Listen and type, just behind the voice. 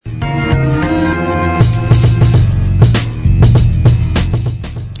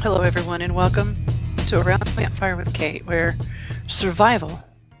everyone, and welcome to Around the Campfire with Kate, where survival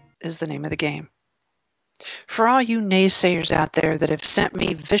is the name of the game. For all you naysayers out there that have sent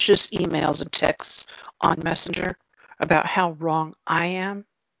me vicious emails and texts on Messenger about how wrong I am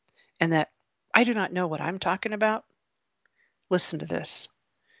and that I do not know what I'm talking about, listen to this.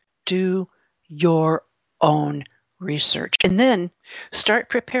 Do your own research and then start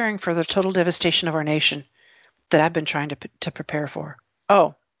preparing for the total devastation of our nation that I've been trying to prepare for.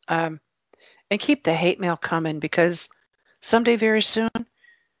 And keep the hate mail coming because someday very soon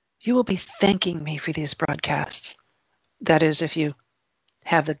you will be thanking me for these broadcasts. That is, if you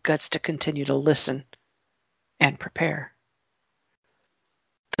have the guts to continue to listen and prepare.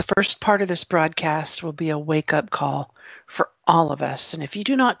 The first part of this broadcast will be a wake-up call for all of us. And if you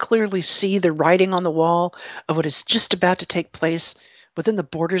do not clearly see the writing on the wall of what is just about to take place within the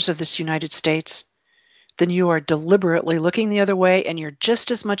borders of this United States, then you are deliberately looking the other way, and you're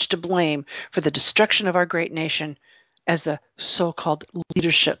just as much to blame for the destruction of our great nation as the so-called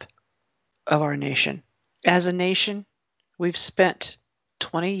leadership of our nation. As a nation, we've spent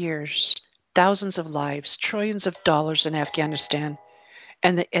 20 years, thousands of lives, trillions of dollars in Afghanistan,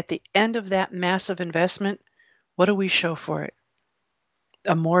 and at the end of that massive investment, what do we show for it?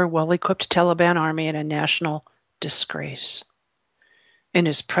 A more well-equipped Taliban army and a national disgrace. In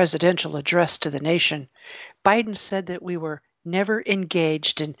his presidential address to the nation, Biden said that we were never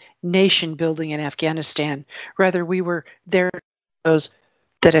engaged in nation building in Afghanistan. Rather, we were there those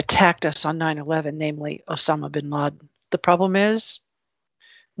that attacked us on 9/11, namely Osama bin Laden. The problem is,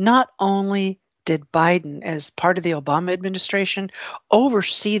 not only did Biden, as part of the Obama administration,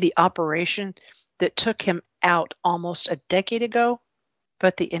 oversee the operation that took him out almost a decade ago,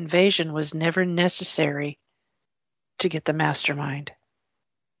 but the invasion was never necessary to get the mastermind.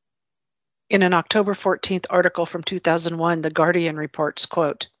 In an October 14th article from 2001, The Guardian reports,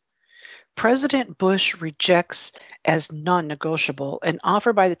 quote, President Bush rejects as non-negotiable an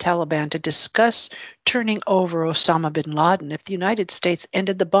offer by the Taliban to discuss turning over Osama bin Laden if the United States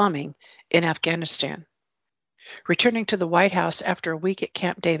ended the bombing in Afghanistan. Returning to the White House after a week at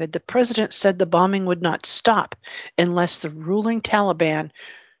Camp David, the president said the bombing would not stop unless the ruling Taliban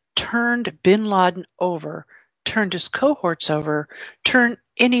turned bin Laden over, turned his cohorts over, turned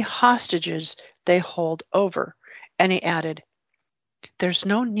any hostages they hold over. And he added, there's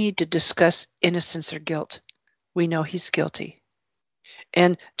no need to discuss innocence or guilt. We know he's guilty.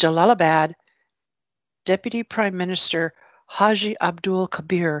 In Jalalabad, Deputy Prime Minister Haji Abdul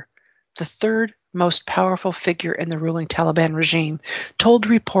Kabir, the third most powerful figure in the ruling Taliban regime, told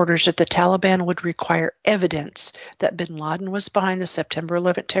reporters that the Taliban would require evidence that bin Laden was behind the September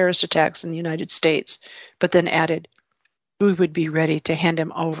 11th terrorist attacks in the United States, but then added, we would be ready to hand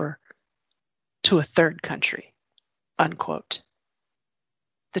him over to a third country, unquote.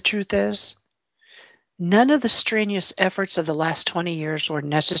 The truth is, none of the strenuous efforts of the last 20 years were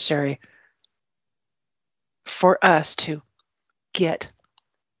necessary for us to get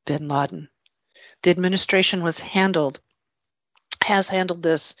bin Laden. The administration has handled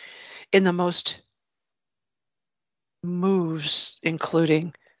this in the most moves,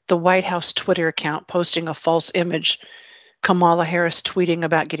 including the White House Twitter account posting a false image, Kamala Harris tweeting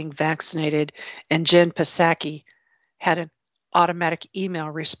about getting vaccinated, and Jen Psaki had an automatic email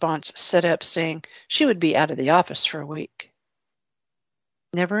response set up saying she would be out of the office for a week.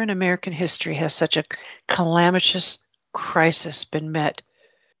 Never in American history has such a calamitous crisis been met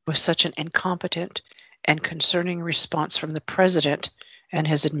with such an incompetent and concerning response from the president and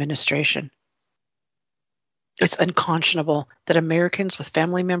his administration. It's unconscionable that Americans with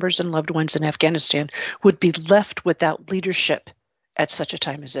family members and loved ones in Afghanistan would be left without leadership at such a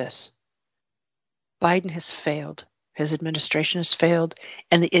time as this. Biden has failed. His administration has failed,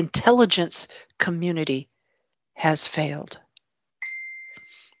 and the intelligence community has failed.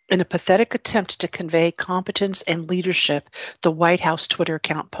 In a pathetic attempt to convey competence and leadership, the White House Twitter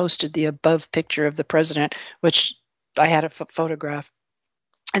account posted the above picture of the president, which I had a photograph,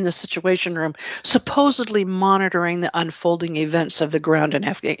 in the Situation Room, supposedly monitoring the unfolding events of the ground in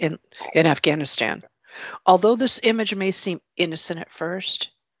Afghanistan. Although this image may seem innocent at first,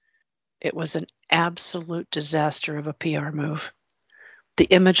 it was an absolute disaster of a PR move. The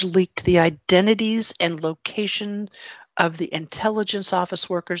image leaked the identities and location of the intelligence office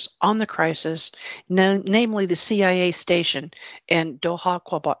workers on the crisis, namely the CIA station in Doha,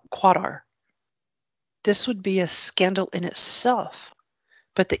 Qatar. This would be a scandal in itself,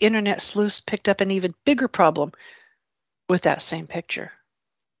 but the internet sleuths picked up an even bigger problem with that same picture.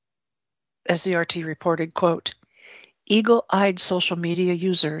 As the RT reported, quote, eagle-eyed social media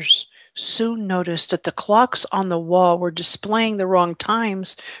users soon noticed that the clocks on the wall were displaying the wrong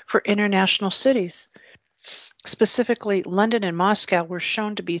times for international cities. Specifically, London and Moscow were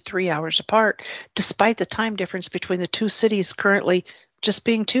shown to be 3 hours apart, despite the time difference between the two cities currently just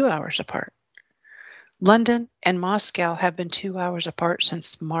being 2 hours apart. London and Moscow have been 2 hours apart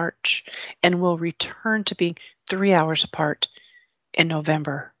since March and will return to being 3 hours apart in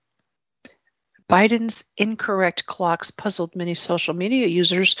November. Biden's incorrect clocks puzzled many social media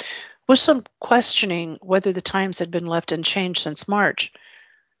users, with some questioning whether the times had been left unchanged since March,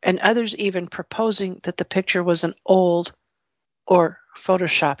 and others even proposing that the picture was an old or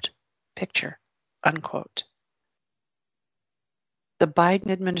photoshopped picture, unquote. The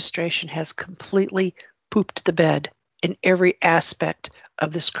Biden administration has completely pooped the bed in every aspect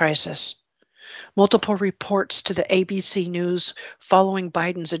of this crisis. Multiple reports to the ABC News following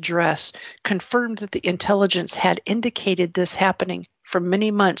Biden's address confirmed that the intelligence had indicated this happening for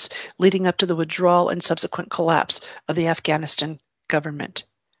many months leading up to the withdrawal and subsequent collapse of the Afghanistan government.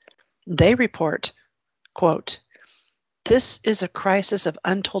 They report, quote, "This is a crisis of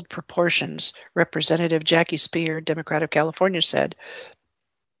untold proportions," Representative Jackie Speier, Democrat of California, said,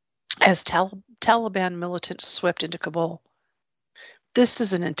 as Taliban militants swept into Kabul. "This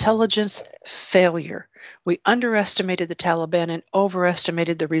is an intelligence failure. We underestimated the Taliban and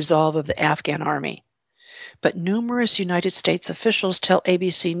overestimated the resolve of the Afghan army." But numerous United States officials tell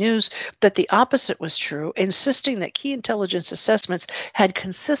ABC News that the opposite was true, insisting that key intelligence assessments had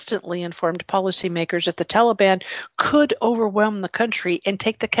consistently informed policymakers that the Taliban could overwhelm the country and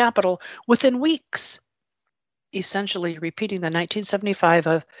take the capital within weeks, essentially repeating the 1975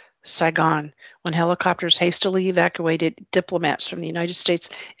 of Saigon, when helicopters hastily evacuated diplomats from the United States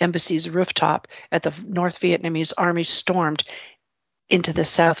Embassy's rooftop at the North Vietnamese army stormed into the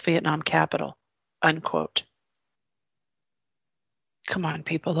South Vietnam capital, unquote. Come on,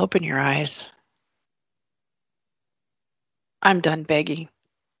 people, open your eyes. I'm done begging.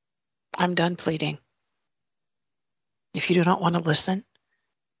 I'm done pleading. If you do not want to listen,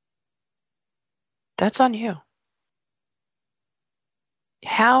 that's on you.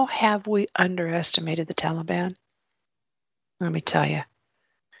 How have we underestimated the Taliban? Let me tell you,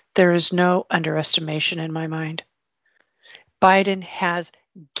 there is no underestimation in my mind. Biden has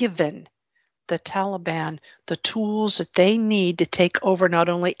given the Taliban the tools that they need to take over not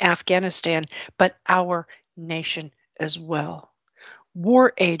only Afghanistan, but our nation as well.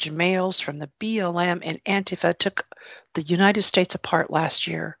 War-age males from the BLM and Antifa took the United States apart last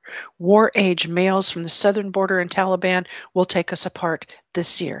year. War-age males from the southern border and Taliban will take us apart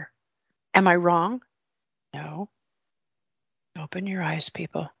this year. Am I wrong? No. Open your eyes,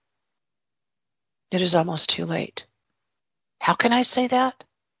 people. It is almost too late. How can I say that?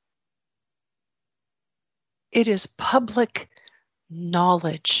 It is public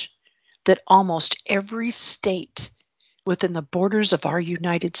knowledge that almost every state within the borders of our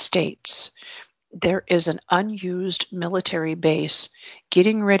United States, there is an unused military base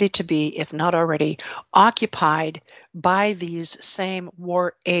getting ready to be, if not already, occupied by these same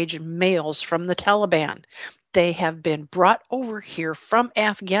war-age males from the Taliban. They have been brought over here from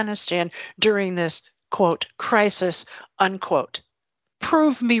Afghanistan during this, quote, crisis, unquote.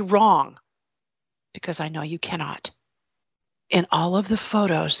 Prove me wrong, because I know you cannot. In all of the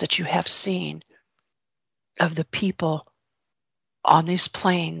photos that you have seen of the people on these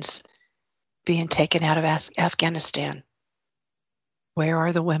planes being taken out of Afghanistan, where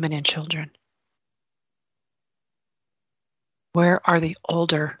are the women and children? Where are the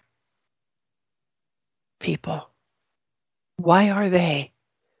older people? Why are they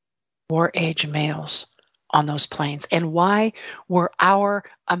war-age males on those planes? And why were our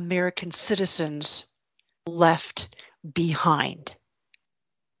American citizens left behind?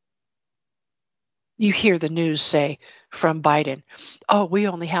 You hear the news say from Biden, oh, we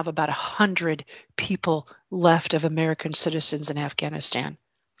only have about 100 people left of American citizens in Afghanistan.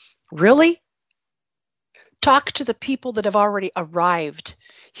 Really? Talk to the people that have already arrived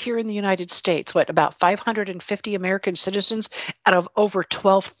here in the United States. What, about 550 American citizens out of over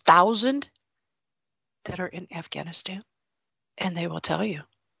 12,000 that are in Afghanistan? And they will tell you,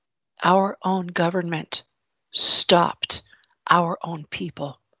 our own government stopped our own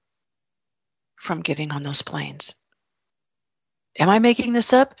people from getting on those planes. Am I making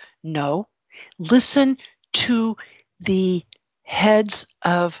this up? No. Listen to the heads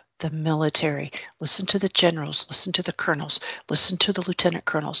of the military. Listen to the generals. Listen to the colonels. Listen to the lieutenant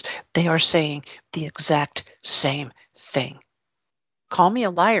colonels. They are saying the exact same thing. Call me a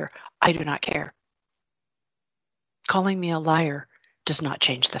liar. I do not care. Calling me a liar does not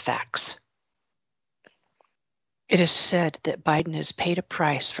change the facts. It is said that Biden has paid a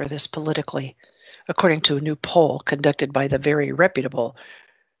price for this politically, according to a new poll conducted by the very reputable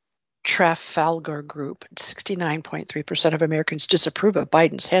Trafalgar Group. 69.3% of Americans disapprove of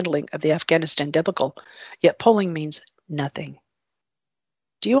Biden's handling of the Afghanistan debacle, yet polling means nothing.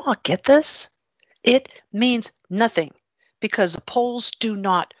 Do you all get this? It means nothing because the polls do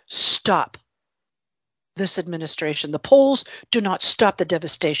not stop this administration. The polls do not stop the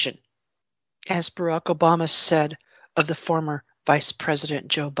devastation. As Barack Obama said of the former Vice President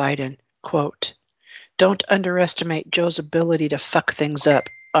Joe Biden, quote, "Don't underestimate Joe's ability to fuck things up,"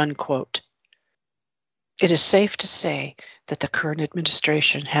 unquote. It is safe to say that the current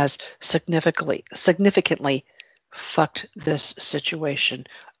administration has significantly fucked this situation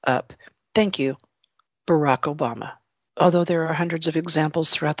up. Thank you, Barack Obama. Although there are hundreds of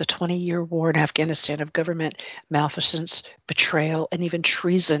examples throughout the 20-year war in Afghanistan of government malfeasance, betrayal, and even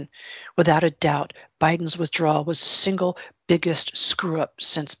treason, without a doubt, Biden's withdrawal was the single biggest screw-up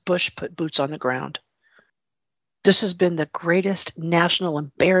since Bush put boots on the ground. This has been the greatest national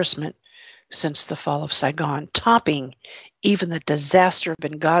embarrassment since the fall of Saigon, topping even the disaster of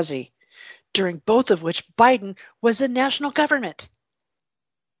Benghazi, during both of which Biden was in national government.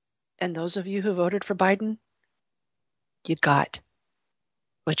 And those of you who voted for Biden, you got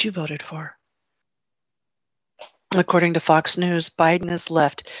what you voted for. According to Fox News, Biden has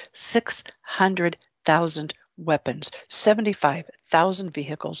left 600,000 weapons, 75,000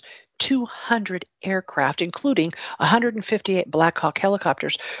 vehicles, 200 aircraft, including 158 Black Hawk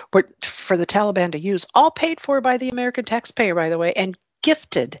helicopters for the Taliban to use, all paid for by the American taxpayer, by the way, and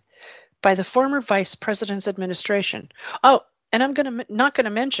gifted by the former vice president's administration. Oh, and I'm not going to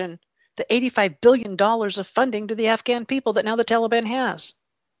mention the $85 billion of funding to the Afghan people that now the Taliban has.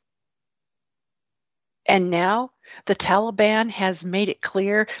 And now the Taliban has made it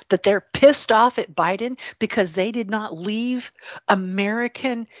clear that they're pissed off at Biden because they did not leave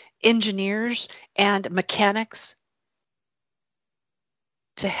American engineers and mechanics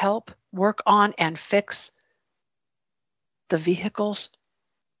to help work on and fix the vehicles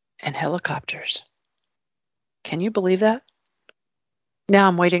and helicopters. Can you believe that? Now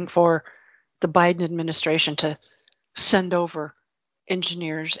I'm waiting for the Biden administration to send over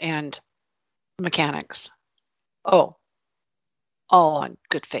engineers and mechanics. Oh, all on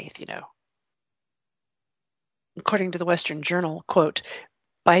good faith, you know. According to the Western Journal, quote,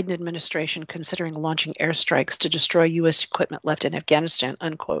 Biden administration considering launching airstrikes to destroy U.S. equipment left in Afghanistan,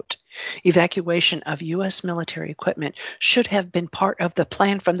 unquote. Evacuation of U.S. military equipment should have been part of the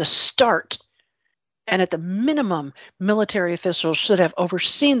plan from the start. And at the minimum, military officials should have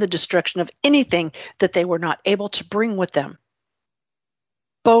overseen the destruction of anything that they were not able to bring with them.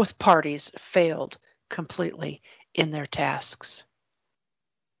 Both parties failed completely in their tasks.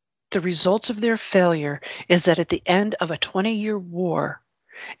 The results of their failure is that at the end of a 20-year war,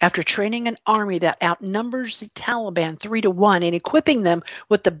 after training an army that outnumbers the Taliban 3-1 and equipping them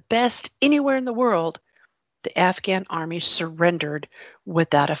with the best anywhere in the world, the Afghan army surrendered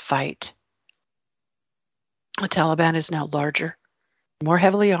without a fight. The Taliban is now larger, more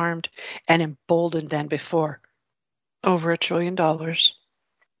heavily armed, and emboldened than before. Over $1 trillion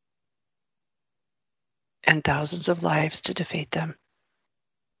and thousands of lives to defeat them.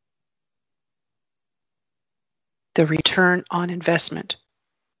 The return on investment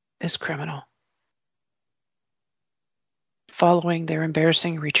is criminal. Following their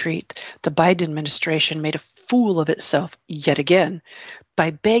embarrassing retreat, the Biden administration made a fool of itself yet again by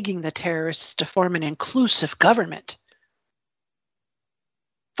begging the terrorists to form an inclusive government.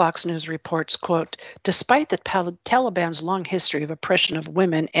 Fox News reports, quote, despite the Taliban's long history of oppression of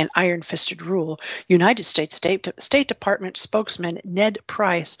women and iron-fisted rule, United States State Department spokesman Ned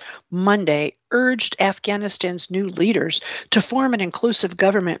Price Monday urged Afghanistan's new leaders to form an inclusive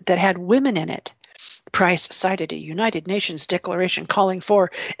government that had women in it. Price cited a United Nations declaration calling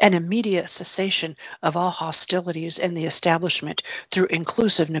for an immediate cessation of all hostilities and the establishment through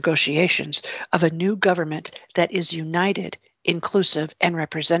inclusive negotiations of a new government that is united, inclusive, and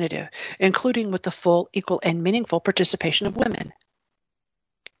representative, including with the full, equal, and meaningful participation of women.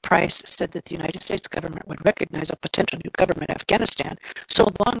 Price said that the United States government would recognize a potential new government in Afghanistan so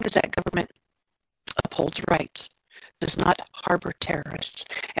long as that government upholds rights, does not harbor terrorists,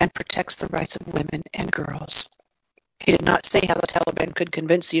 and protects the rights of women and girls. He did not say how the Taliban could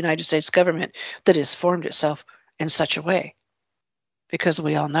convince the United States government that it has formed itself in such a way, because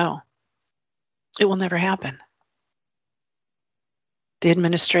we all know it will never happen. The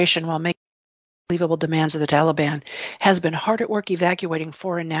administration, while making unbelievable demands of the Taliban, has been hard at work evacuating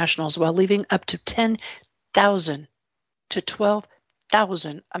foreign nationals while leaving up to 10,000 to 12,000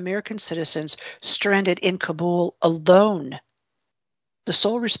 12,000 American citizens stranded in Kabul alone. The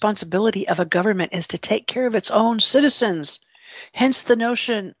sole responsibility of a government is to take care of its own citizens. Hence the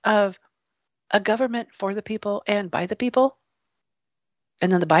notion of a government for the people and by the people.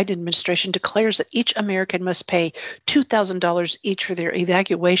 And then the Biden administration declares that each American must pay $2,000 each for their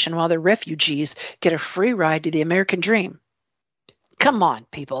evacuation while the refugees get a free ride to the American dream. Come on,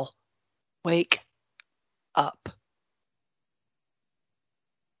 people. Wake up.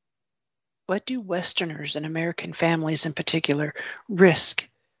 What do Westerners and American families in particular risk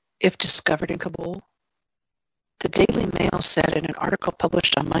if discovered in Kabul? The Daily Mail said in an article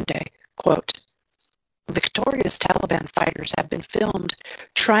published on Monday, quote, victorious Taliban fighters have been filmed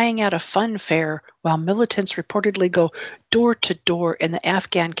trying out a fun fair while militants reportedly go door to door in the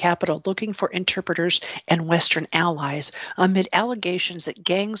Afghan capital looking for interpreters and Western allies amid allegations that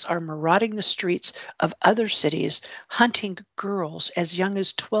gangs are marauding the streets of other cities, hunting girls as young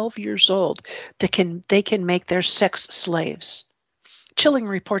as 12 years old that they can make their sex slaves. Chilling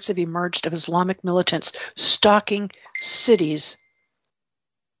reports have emerged of Islamic militants stalking cities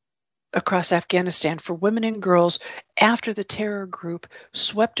across Afghanistan for women and girls after the terror group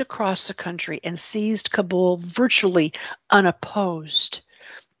swept across the country and seized Kabul virtually unopposed,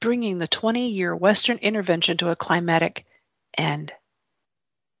 bringing the 20-year Western intervention to a climatic end.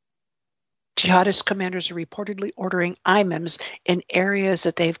 Jihadist commanders are reportedly ordering imams in areas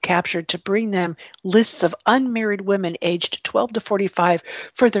that they've captured to bring them lists of unmarried women aged 12 to 45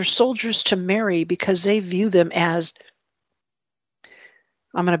 for their soldiers to marry because they view them as,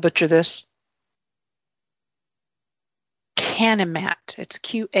 I'm going to butcher this, Qanimat. It's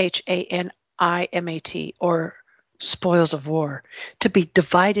Qhanimat, or spoils of war, to be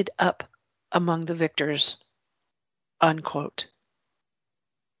divided up among the victors, unquote.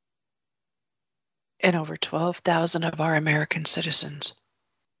 And over 12,000 of our American citizens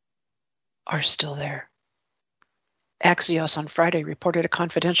are still there. Axios on Friday reported a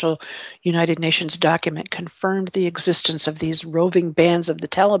confidential United Nations document confirmed the existence of these roving bands of the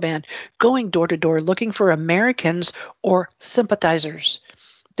Taliban going door to door looking for Americans or sympathizers.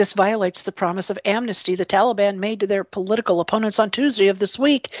 This violates the promise of amnesty the Taliban made to their political opponents on Tuesday of this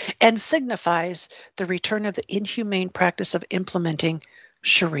week and signifies the return of the inhumane practice of implementing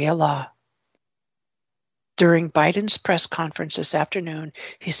Sharia law. During Biden's press conference this afternoon,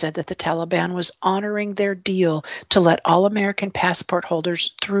 he said that the Taliban was honoring their deal to let all American passport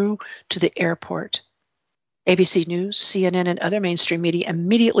holders through to the airport. ABC News, CNN, and other mainstream media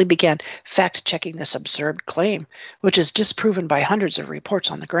immediately began fact-checking this absurd claim, which is disproven by hundreds of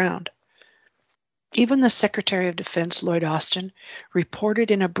reports on the ground. Even the Secretary of Defense, Lloyd Austin, reported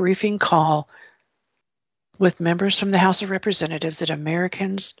in a briefing call with members from the House of Representatives that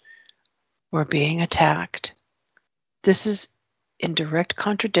Americans were being attacked. This is in direct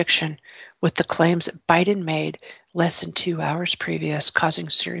contradiction with the claims that Biden made less than 2 hours previous, causing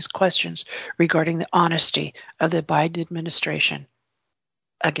serious questions regarding the honesty of the Biden administration.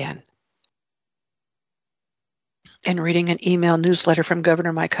 Again. In reading an email newsletter from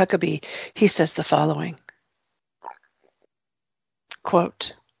Governor Mike Huckabee, he says the following,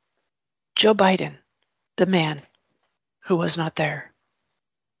 quote, Joe Biden, the man who was not there.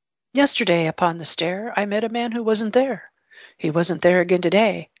 Yesterday, upon the stair, I met a man who wasn't there. He wasn't there again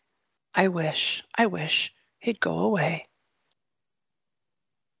today. I wish he'd go away.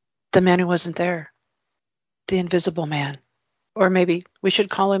 The man who wasn't there. The invisible man. Or maybe we should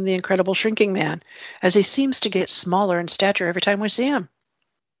call him the incredible shrinking man, as he seems to get smaller in stature every time we see him.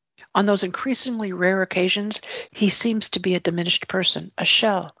 On those increasingly rare occasions, he seems to be a diminished person, a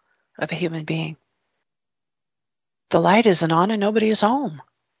shell of a human being. The light isn't on and nobody is home.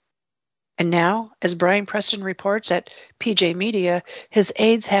 And now, as Brian Preston reports at PJ Media, his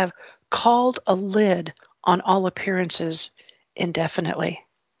aides have called a lid on all appearances indefinitely.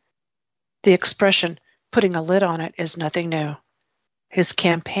 The expression, putting a lid on it, is nothing new. His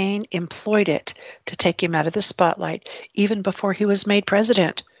campaign employed it to take him out of the spotlight even before he was made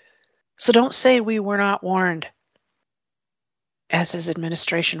president. So don't say we were not warned. As his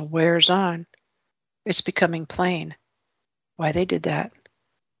administration wears on, it's becoming plain why they did that.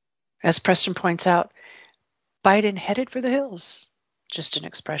 As Preston points out, Biden headed for the hills, just an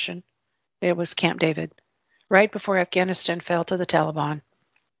expression. It was Camp David, right before Afghanistan fell to the Taliban,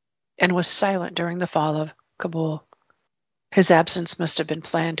 and was silent during the fall of Kabul. His absence must have been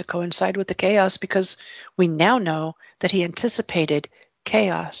planned to coincide with the chaos because we now know that he anticipated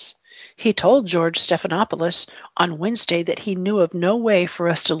chaos. He told George Stephanopoulos on Wednesday that he knew of no way for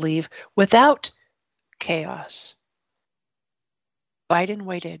us to leave without chaos. Biden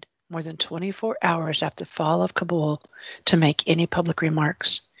waited more than 24 hours after the fall of Kabul to make any public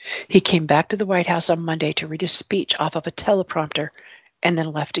remarks. He came back to the White House on Monday to read a speech off of a teleprompter and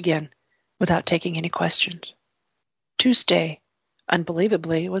then left again without taking any questions. Tuesday,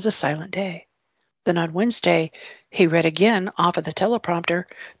 unbelievably, was a silent day. Then on Wednesday, he read again off of the teleprompter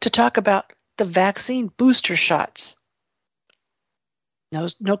to talk about the vaccine booster shots.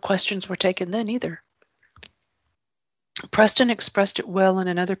 No questions were taken then either. Preston expressed it well in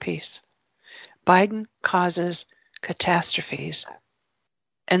another piece. Biden causes catastrophes,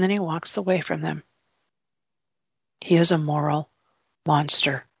 and then he walks away from them. He is a moral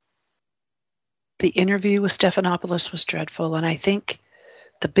monster. The interview with Stephanopoulos was dreadful, and I think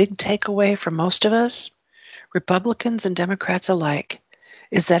the big takeaway for most of us, Republicans and Democrats alike,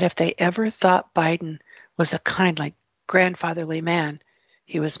 is that if they ever thought Biden was a kindly, grandfatherly man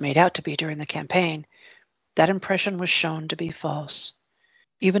he was made out to be during the campaign, that impression was shown to be false.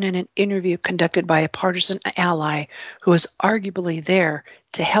 Even in an interview conducted by a partisan ally who was arguably there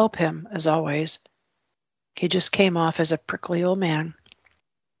to help him, as always, he just came off as a prickly old man.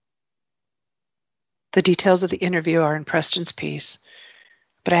 The details of the interview are in Preston's piece,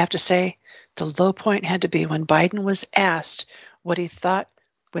 but I have to say the low point had to be when Biden was asked what he thought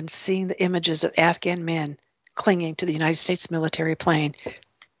when seeing the images of Afghan men clinging to the United States military plane,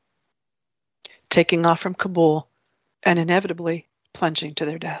 taking off from Kabul, and inevitably plunging to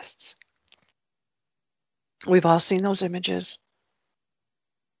their deaths. We've all seen those images,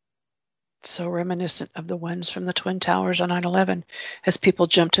 so reminiscent of the ones from the Twin Towers on 9/11 as people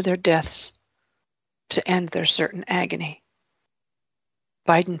jump to their deaths to end their certain agony.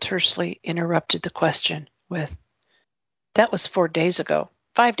 Biden tersely interrupted the question with, "That was 4 days ago,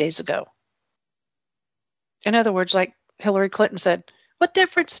 5 days ago." In other words, like Hillary Clinton said, what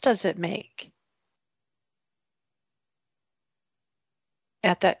difference does it make?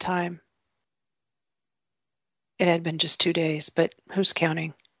 At that time, it had been just 2 days, but who's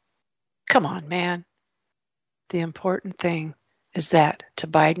counting? Come on, man. The important thing is that, to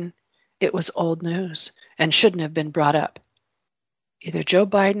Biden, it was old news and shouldn't have been brought up. Either Joe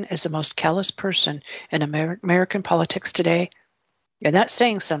Biden is the most callous person in American politics today, and that's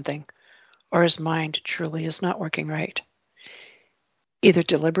saying something, or his mind truly is not working right. Either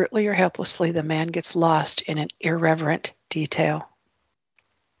deliberately or helplessly, the man gets lost in an irreverent detail.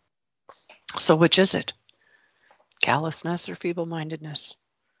 So which is it? Callousness or feeble-mindedness?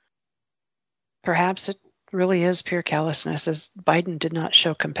 Perhaps it really is pure callousness, as Biden did not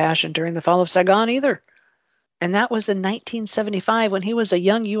show compassion during the fall of Saigon either. And that was in 1975 when he was a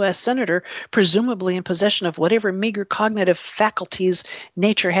young U.S. senator, presumably in possession of whatever meager cognitive faculties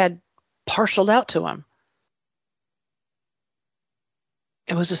nature had parceled out to him.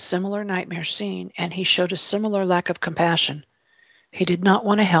 It was a similar nightmare scene, and he showed a similar lack of compassion. He did not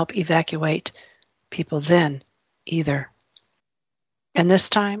want to help evacuate people then either. And this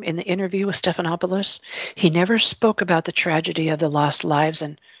time, in the interview with Stephanopoulos, he never spoke about the tragedy of the lost lives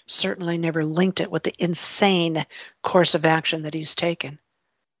and certainly never linked it with the insane course of action that he's taken.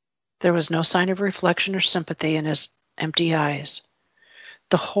 There was no sign of reflection or sympathy in his empty eyes.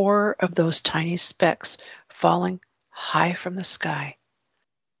 The horror of those tiny specks falling high from the sky,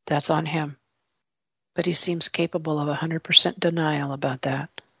 that's on him. But he seems capable of 100% denial about that.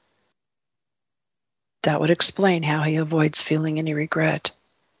 That would explain how he avoids feeling any regret.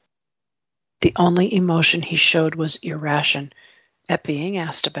 The only emotion he showed was irration at being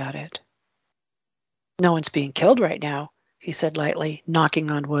asked about it. "No one's being killed right now," he said lightly, knocking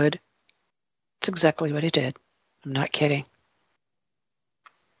on wood. It's exactly what he did. I'm not kidding.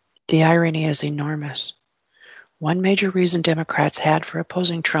 The irony is enormous. One major reason Democrats had for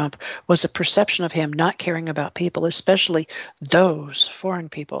opposing Trump was a perception of him not caring about people, especially those foreign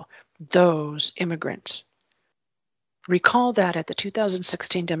people, those immigrants. Recall that at the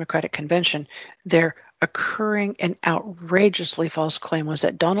 2016 Democratic Convention, their occurring and outrageously false claim was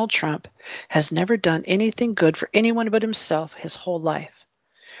that Donald Trump has never done anything good for anyone but himself his whole life.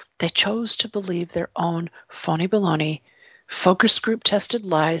 They chose to believe their own phony baloney, focus group tested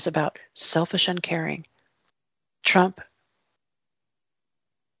lies about selfish uncaring. Trump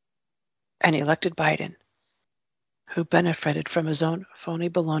and elected Biden, who benefited from his own phony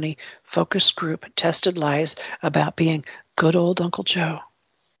baloney focus group tested lies about being good old Uncle Joe.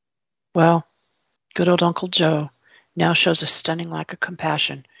 Well, good old Uncle Joe now shows a stunning lack of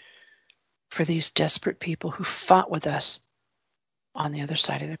compassion for these desperate people who fought with us on the other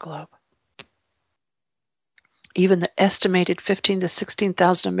side of the globe. Even the estimated 15,000 to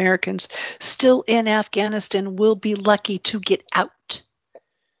 16,000 Americans still in Afghanistan will be lucky to get out.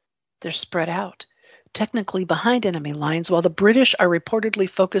 They're spread out technically behind enemy lines, while the British are reportedly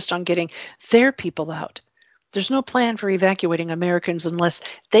focused on getting their people out. There's no plan for evacuating Americans unless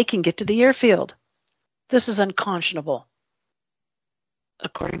they can get to the airfield. This is unconscionable.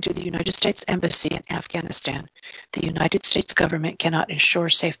 According to the United States Embassy in Afghanistan, the United States government cannot ensure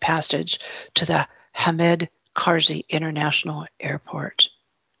safe passage to the Hamid Karzai International Airport.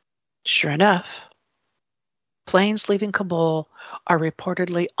 Sure enough, planes leaving Kabul are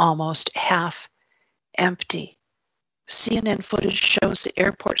reportedly almost half empty. CNN footage shows the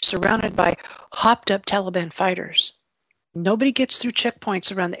airport surrounded by hopped-up Taliban fighters. Nobody gets through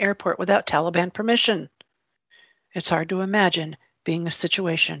checkpoints around the airport without Taliban permission. It's hard to imagine being a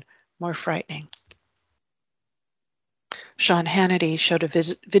situation more frightening. Sean Hannity showed a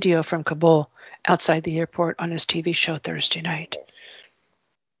video from Kabul outside the airport on his TV show Thursday night.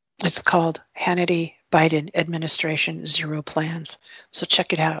 It's called Hannity Biden Administration Zero Plans, so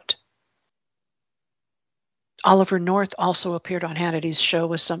check it out. Oliver North also appeared on Hannity's show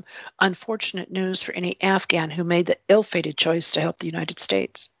with some unfortunate news for any Afghan who made the ill-fated choice to help the United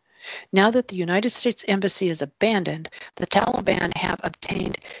States. Now that the United States Embassy is abandoned, the Taliban have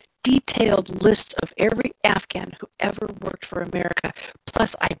obtained detailed lists of every Afghan who ever worked for America,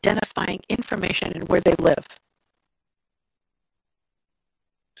 plus identifying information and where they live.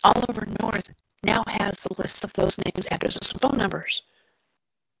 Oliver North now has the lists of those names, addresses, and phone numbers.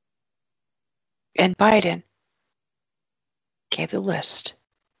 And Biden gave the list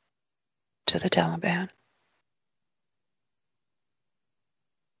to the Taliban.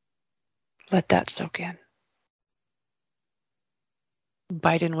 Let that soak in.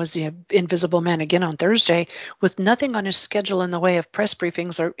 Biden was the invisible man again on Thursday, with nothing on his schedule in the way of press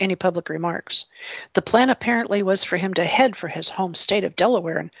briefings or any public remarks. The plan apparently was for him to head for his home state of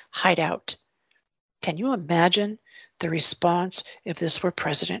Delaware and hide out. Can you imagine the response if this were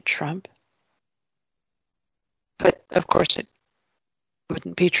President Trump? But of course it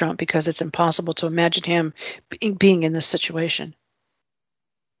wouldn't be Trump, because it's impossible to imagine him being in this situation.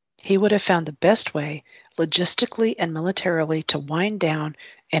 He would have found the best way, logistically and militarily, to wind down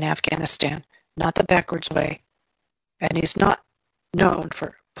in Afghanistan, not the backwards way. And he's not known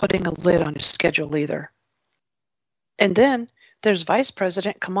for putting a lid on his schedule either. And then there's Vice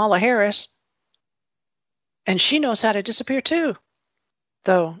President Kamala Harris, and she knows how to disappear too,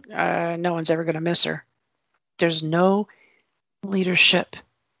 though no one's ever going to miss her. There's no leadership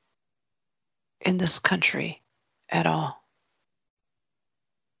in this country at all.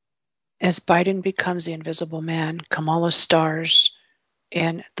 As Biden becomes the invisible man, Kamala stars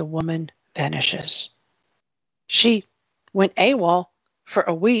in The Woman Vanishes. She went AWOL for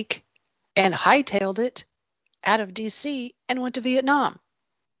a week and hightailed it out of D.C. and went to Vietnam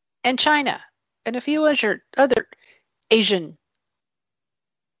and China and a few other Asian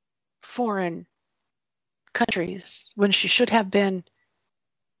foreign countries, when she should have been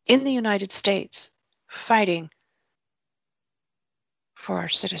in the United States fighting for our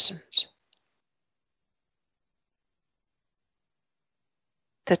citizens.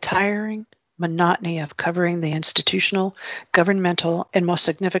 The tiring monotony of covering the institutional, governmental, and most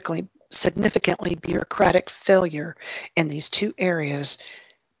significantly bureaucratic failure in these two areas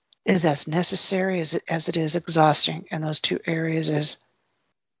is as necessary as it is exhausting. And those two areas is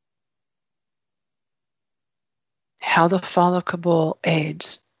how the fall of Kabul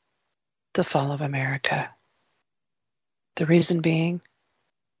aids the fall of America. The reason being,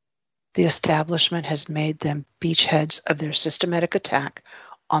 the establishment has made them beachheads of their systematic attack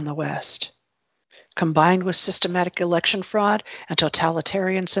on the West. Combined with systematic election fraud and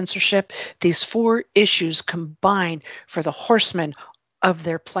totalitarian censorship, these four issues combine for the horsemen of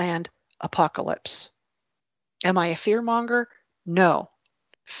their planned apocalypse. Am I a fearmonger? No.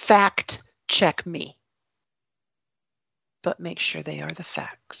 Fact check me. But make sure they are the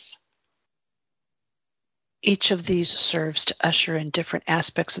facts. Each of these serves to usher in different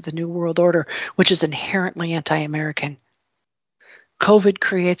aspects of the New World Order, which is inherently anti-American. COVID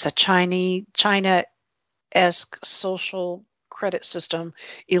creates a China-esque social credit system.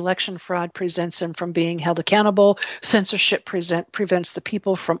 Election fraud prevents them from being held accountable. Censorship prevents the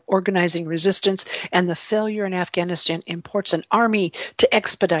people from organizing resistance. And the failure in Afghanistan imports an army to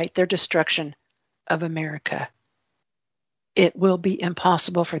expedite their destruction of America. It will be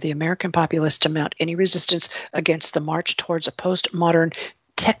impossible for the American populace to mount any resistance against the march towards a postmodern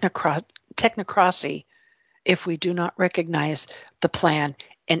technocracy if we do not recognize the plan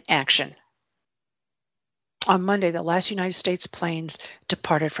in action. On Monday, the last United States planes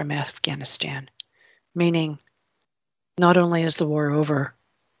departed from Afghanistan, meaning not only is the war over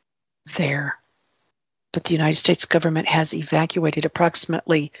there, but the United States government has evacuated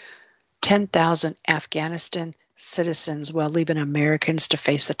approximately 10,000 Afghanistan citizens while leaving Americans to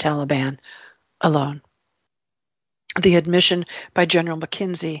face the Taliban alone. The admission by General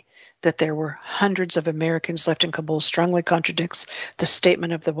McKenzie that there were hundreds of Americans left in Kabul strongly contradicts the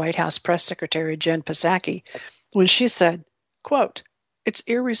statement of the White House press secretary Jen Psaki when she said, quote, "It's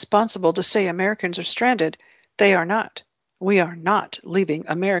irresponsible to say Americans are stranded. They are not. We are not leaving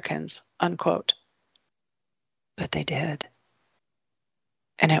Americans," unquote. But they did.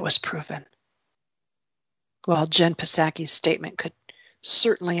 And it was proven. While Jen Psaki's statement could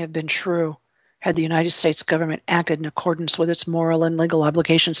certainly have been true had the United States government acted in accordance with its moral and legal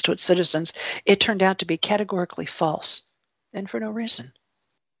obligations to its citizens, it turned out to be categorically false, and for no reason.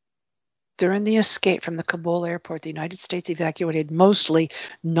 During the escape from the Kabul airport, the United States evacuated mostly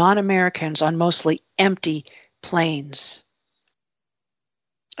non-Americans on mostly empty planes.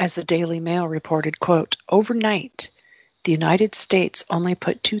 As the Daily Mail reported, quote, "Overnight, the United States only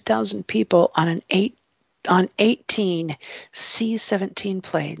put 2,000 people on 18 C-17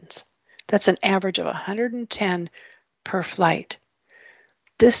 planes. That's an average of 110 per flight.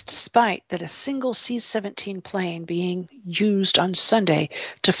 This despite that a single C-17 plane being used on Sunday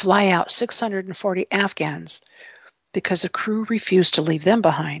to fly out 640 Afghans because the crew refused to leave them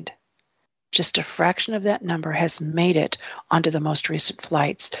behind. Just a fraction of that number has made it onto the most recent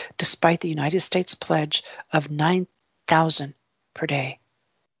flights, despite the United States pledge of 9,000 per day.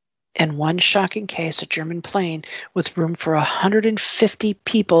 In one shocking case, a German plane with room for 150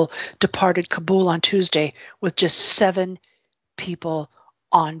 people departed Kabul on Tuesday with just 7 people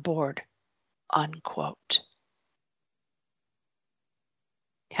on board," unquote.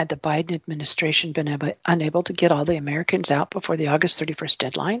 Had the Biden administration been unable to get all the Americans out before the August 31st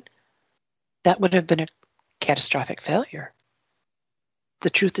deadline, that would have been a catastrophic failure. The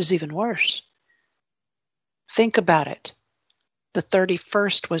truth is even worse. Think about it. The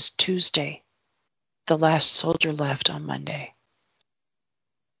 31st was Tuesday. The last soldier left on Monday.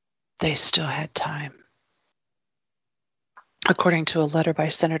 They still had time. According to a letter by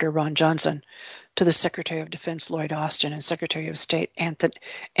Senator Ron Johnson to the Secretary of Defense Lloyd Austin and Secretary of State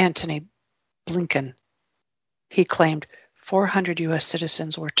Antony Blinken, he claimed 400 U.S.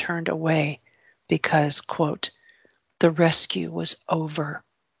 citizens were turned away because, quote, "the rescue was over,"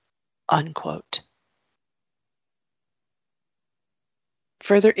 unquote.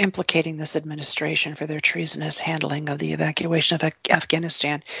 Further implicating this administration for their treasonous handling of the evacuation of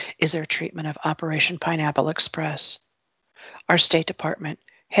Afghanistan is their treatment of Operation Pineapple Express. Our State Department,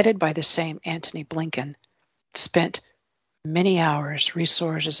 headed by the same Antony Blinken, spent many hours,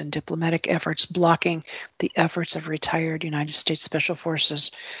 resources, and diplomatic efforts blocking the efforts of retired United States Special Forces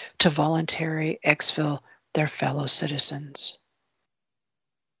to voluntarily exfil their fellow citizens.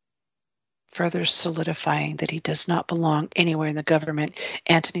 Further solidifying that he does not belong anywhere in the government,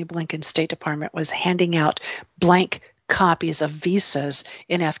 Antony Blinken's State Department was handing out blank copies of visas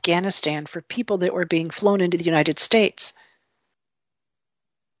in Afghanistan for people that were being flown into the United States.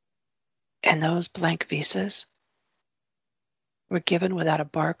 And those blank visas were given without a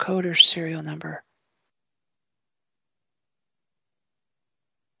barcode or serial number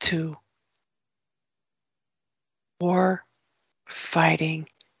to war-fighting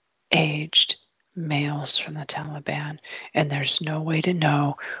aged males from the Taliban, and there's no way to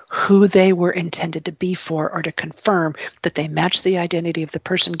know who they were intended to be for or to confirm that they match the identity of the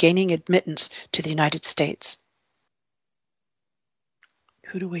person gaining admittance to the United States.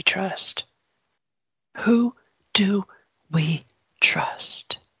 Who do we trust? Who do we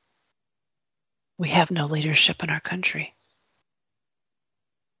trust? We have no leadership in our country.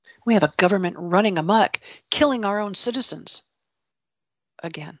 We have a government running amok, killing our own citizens.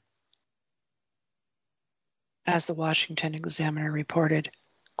 Again. As the Washington Examiner reported,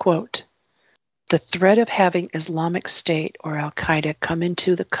 quote, "The threat of having Islamic State or Al-Qaeda come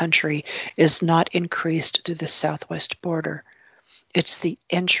into the country is not increased through the southwest border. It's the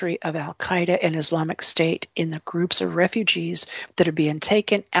entry of Al-Qaeda and Islamic State in the groups of refugees that are being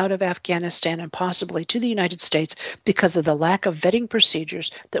taken out of Afghanistan and possibly to the United States because of the lack of vetting procedures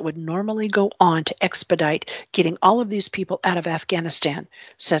that would normally go on to expedite getting all of these people out of Afghanistan,"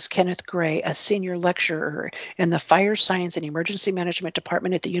 says Kenneth Gray, a senior lecturer in the Fire Science and Emergency Management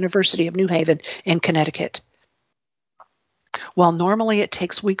Department at the University of New Haven in Connecticut. While normally it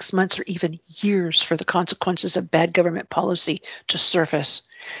takes weeks, months, or even years for the consequences of bad government policy to surface,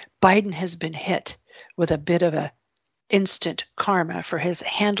 Biden has been hit with a bit of a instant karma for his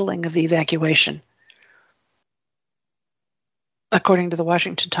handling of the evacuation. According to the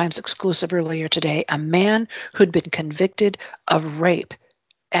Washington Times exclusive earlier today, a man who'd been convicted of rape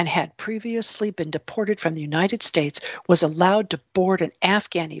and had previously been deported from the United States was allowed to board an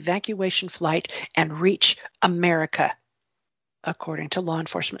Afghan evacuation flight and reach America, according to law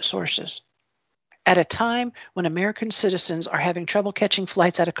enforcement sources. At a time when American citizens are having trouble catching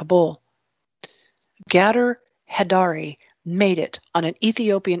flights out of Kabul, Gader Hadari made it on an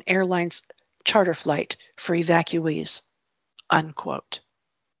Ethiopian Airlines charter flight for evacuees, unquote.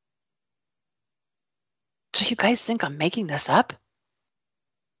 So you guys think I'm making this up?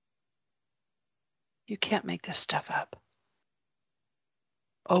 You can't make this stuff up.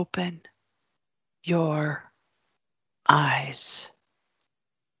 Open your eyes.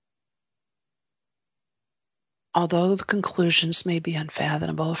 Although the conclusions may be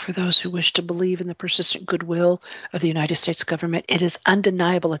unfathomable for those who wish to believe in the persistent goodwill of the United States government, it is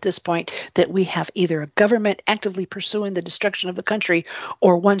undeniable at this point that we have either a government actively pursuing the destruction of the country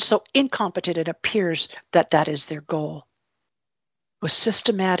or one so incompetent it appears that that is their goal. With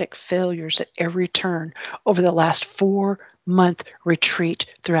systematic failures at every turn over the last 4-month retreat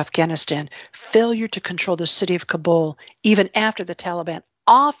through Afghanistan, failure to control the city of Kabul, even after the Taliban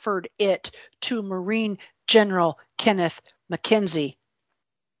offered it to Marine General Kenneth McKenzie,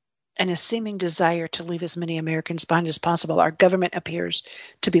 and a seeming desire to leave as many Americans behind as possible, our government appears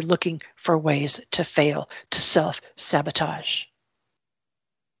to be looking for ways to fail, to self-sabotage.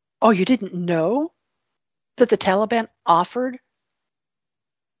 Oh, you didn't know that the Taliban offered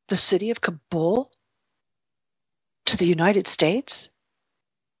the city of Kabul to the United States?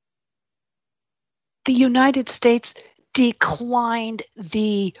 The United States declined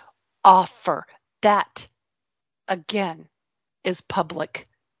the offer. That, again, is public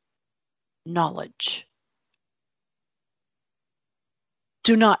knowledge.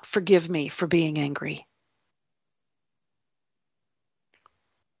 Do not forgive me for being angry.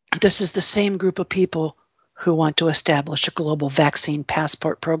 This is the same group of people who want to establish a global vaccine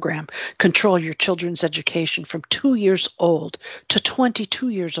passport program, control your children's education from 2 years old to 22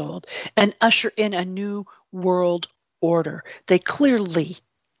 years old, and usher in a new world order. They clearly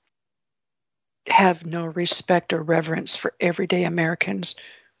have no respect or reverence for everyday Americans,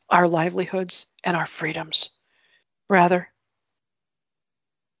 our livelihoods, and our freedoms. Rather,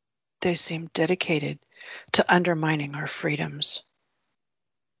 they seem dedicated to undermining our freedoms,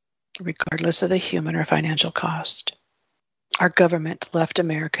 regardless of the human or financial cost. Our government left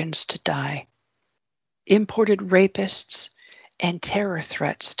Americans to die, imported rapists and terror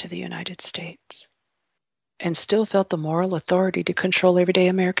threats to the United States, and still felt the moral authority to control everyday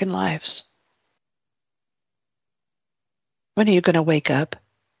American lives. When are you going to wake up?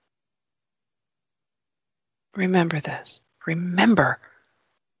 Remember this. Remember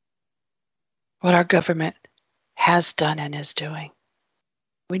what our government has done and is doing.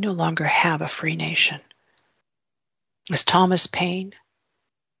 We no longer have a free nation. As Thomas Paine,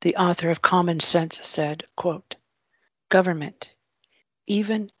 the author of Common Sense, said, quote, "Government,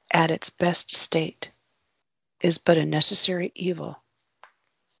 even at its best state, is but a necessary evil.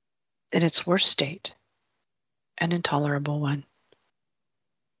 In its worst state, an intolerable one."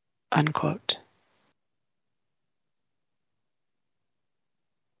 Unquote.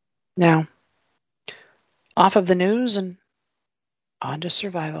 Now, off of the news and on to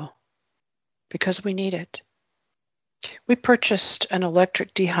survival, because we need it. We purchased an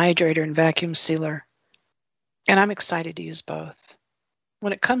electric dehydrator and vacuum sealer, and I'm excited to use both.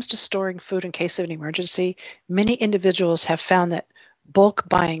 When it comes to storing food in case of an emergency, many individuals have found that bulk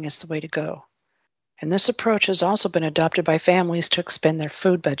buying is the way to go. And this approach has also been adopted by families to expand their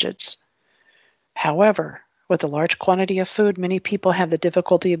food budgets. However, with a large quantity of food, many people have the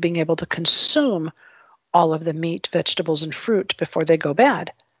difficulty of being able to consume all of the meat, vegetables, and fruit before they go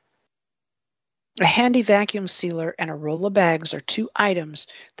bad. A handy vacuum sealer and a roll of bags are two items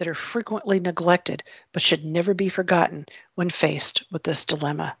that are frequently neglected but should never be forgotten when faced with this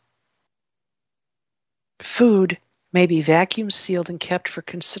dilemma. Food may be vacuum sealed and kept for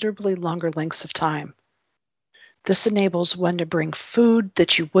considerably longer lengths of time. This enables one to bring food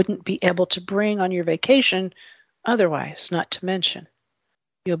that you wouldn't be able to bring on your vacation otherwise, not to mention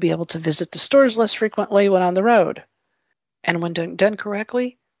you'll be able to visit the stores less frequently when on the road. And when done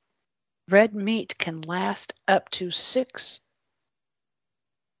correctly, red meat can last up to 6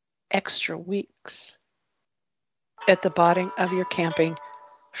 extra weeks at the bottom of your camping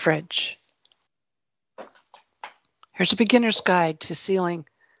fridge. Here's a beginner's guide to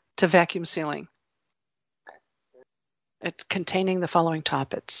vacuum sealing. It's containing the following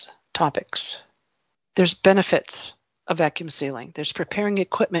topics. There's benefits of vacuum sealing. There's preparing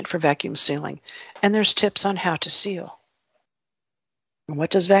equipment for vacuum sealing. And there's tips on how to seal. And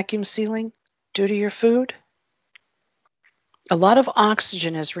what does vacuum sealing do to your food? A lot of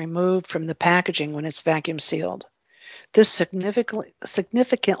oxygen is removed from the packaging when it's vacuum sealed. This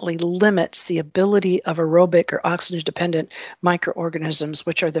significantly limits the ability of aerobic or oxygen-dependent microorganisms,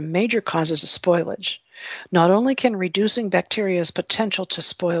 which are the major causes of spoilage. Not only can reducing bacteria's potential to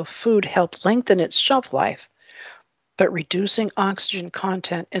spoil food help lengthen its shelf life, but reducing oxygen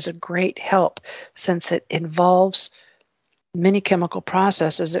content is a great help since it involves many chemical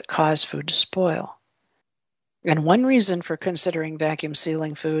processes that cause food to spoil. And one reason for considering vacuum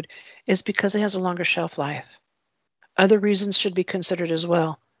sealing food is because it has a longer shelf life. Other reasons should be considered as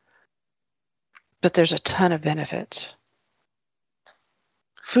well, but there's a ton of benefits.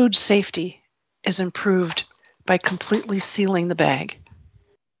 Food safety is improved by completely sealing the bag,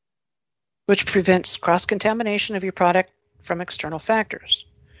 which prevents cross-contamination of your product from external factors.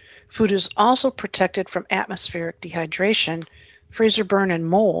 Food is also protected from atmospheric dehydration, freezer burn, and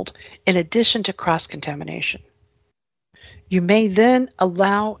mold, in addition to cross-contamination. You may then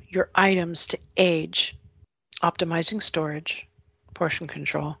allow your items to age, optimizing storage, portion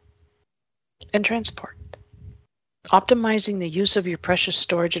control, and transport. Optimizing the use of your precious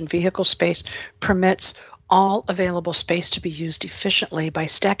storage and vehicle space permits all available space to be used efficiently by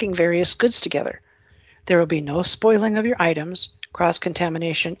stacking various goods together. There will be no spoiling of your items,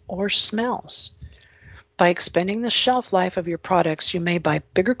 cross-contamination, or smells. By expanding the shelf life of your products, you may buy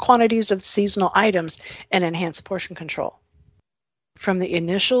bigger quantities of seasonal items and enhance portion control. From the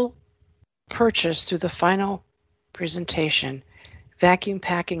initial purchase through the final presentation, vacuum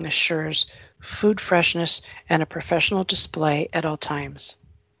packing assures food freshness and a professional display at all times.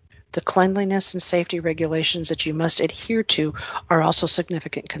 The cleanliness and safety regulations that you must adhere to are also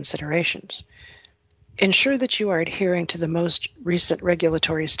significant considerations. Ensure that you are adhering to the most recent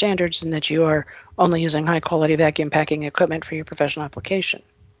regulatory standards and that you are only using high-quality vacuum packing equipment for your professional application.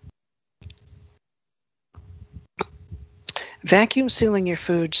 Vacuum sealing your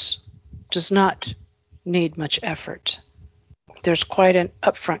foods does not need much effort. There's quite an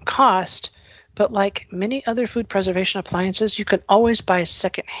upfront cost, but like many other food preservation appliances, you can always buy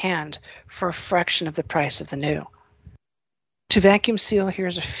second-hand for a fraction of the price of the new. To vacuum seal,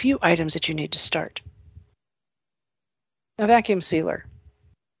 here's a few items that you need to start. A vacuum sealer.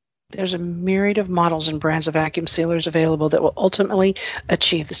 There's a myriad of models and brands of vacuum sealers available that will ultimately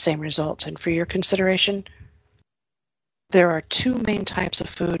achieve the same results. And for your consideration, there are two main types of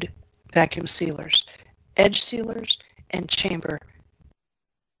food vacuum sealers: edge sealers and chamber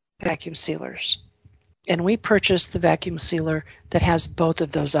vacuum sealers. And we purchased the vacuum sealer that has both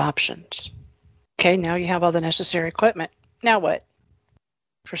of those options. Okay, now you have all the necessary equipment. Now what?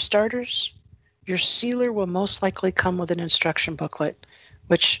 For starters, your sealer will most likely come with an instruction booklet,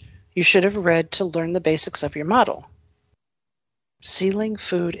 which you should have read to learn the basics of your model. Sealing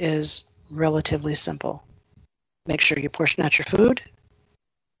food is relatively simple. Make sure you portion out your food.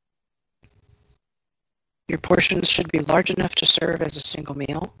 Your portions should be large enough to serve as a single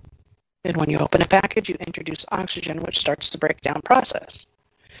meal. And when you open a package, you introduce oxygen, which starts the breakdown process.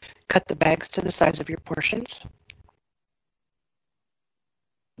 Cut the bags to the size of your portions.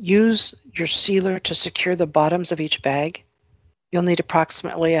 Use your sealer to secure the bottoms of each bag. You'll need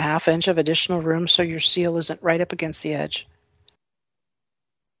approximately a ½ inch of additional room so your seal isn't right up against the edge.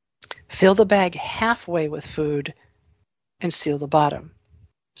 Fill the bag halfway with food and seal the bottom.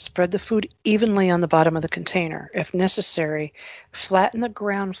 Spread the food evenly on the bottom of the container. If necessary, flatten the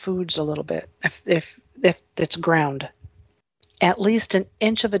ground foods a little bit if it's ground. At least an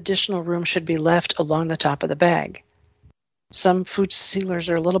inch of additional room should be left along the top of the bag. Some food sealers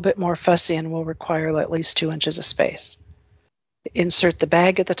are a little bit more fussy and will require at least 2 inches of space. Insert the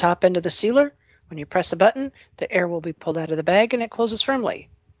bag at the top end of the sealer. When you press a button, the air will be pulled out of the bag and it closes firmly.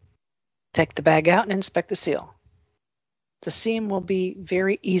 Take the bag out and inspect the seal. The seam will be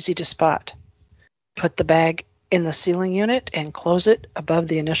very easy to spot. Put the bag in the sealing unit and close it above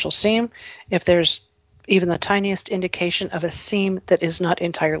the initial seam if there's even the tiniest indication of a seam that is not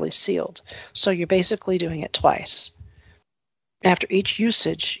entirely sealed. So you're basically doing it twice. After each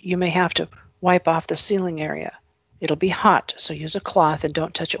usage, you may have to wipe off the sealing area. It'll be hot, so use a cloth and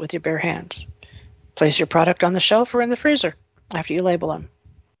don't touch it with your bare hands. Place your product on the shelf or in the freezer after you label them.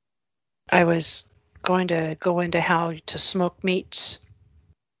 I was going to go into how to smoke meats,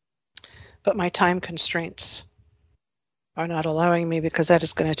 but my time constraints are not allowing me because that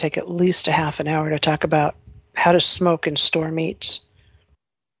is going to take at least a ½ an hour to talk about how to smoke and store meats.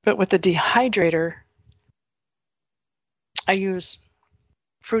 But with the dehydrator, I use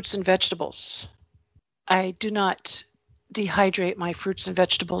fruits and vegetables. I do not dehydrate my fruits and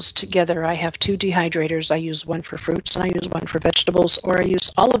vegetables together. I have two dehydrators. I use one for fruits and I use one for vegetables, or I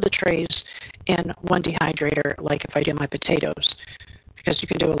use all of the trays in one dehydrator, like if I do my potatoes, because you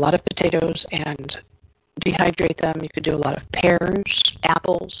can do a lot of potatoes and dehydrate them. You could do a lot of pears,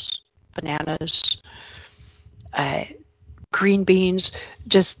 apples, bananas, green beans.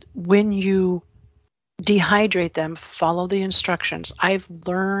 Just when you dehydrate them, follow the instructions. I've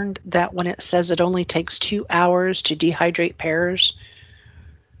learned that when it says it only takes 2 hours to dehydrate pears,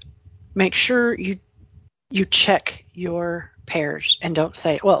 make sure you check your pears and don't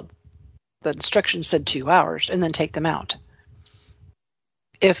say, well, the instructions said 2 hours, and then take them out.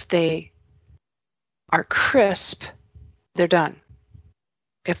 If they are crisp, they're done.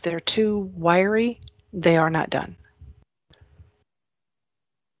 If they're too wiry, they are not done.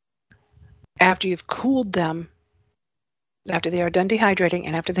 After you've cooled them, after they are done dehydrating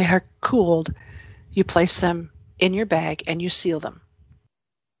and after they are cooled, you place them in your bag and you seal them.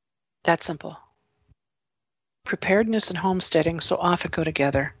 That simple. Preparedness and homesteading so often go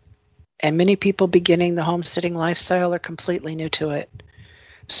together, and many people beginning the homesteading lifestyle are completely new to it.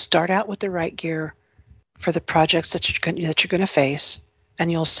 Start out with the right gear for the projects that you're going to face,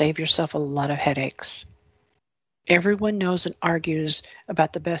 and you'll save yourself a lot of headaches. Everyone knows and argues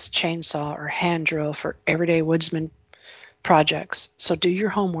about the best chainsaw or hand drill for everyday woodsman projects. So do your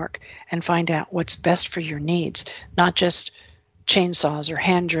homework and find out what's best for your needs, not just chainsaws or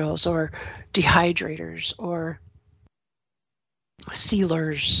hand drills or dehydrators or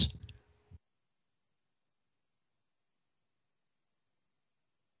sealers.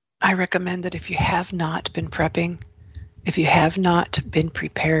 I recommend that if you have not been prepping, if you have not been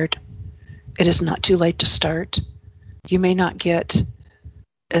prepared, it is not too late to start. You may not get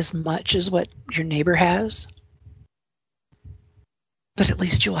as much as what your neighbor has, but at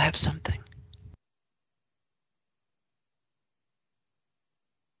least you will have something.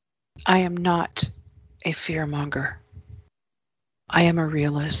 I am not a fearmonger. I am a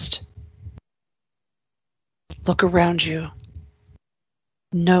realist. Look around you.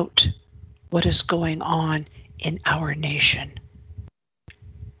 Note what is going on in our nation.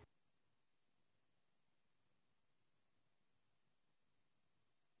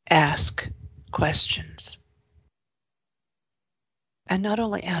 Ask questions. And not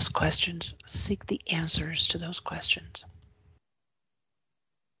only ask questions, seek the answers to those questions.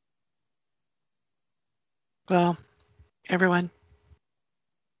 Well, everyone,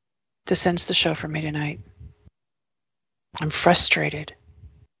 this ends the show for me tonight. I'm frustrated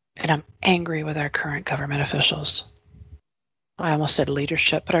and I'm angry with our current government officials. I almost said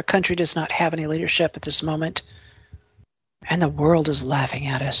leadership, but our country does not have any leadership at this moment. And the world is laughing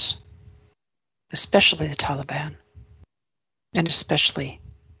at us, especially the Taliban, and especially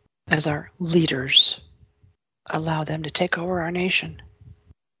as our leaders allow them to take over our nation.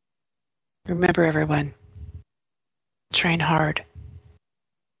 Remember, everyone, train hard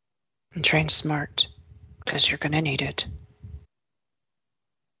and train smart, because you're going to need it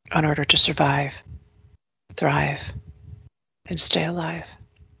in order to survive, thrive, and stay alive.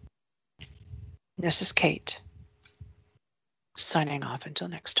 This is Kate, signing off until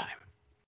next time.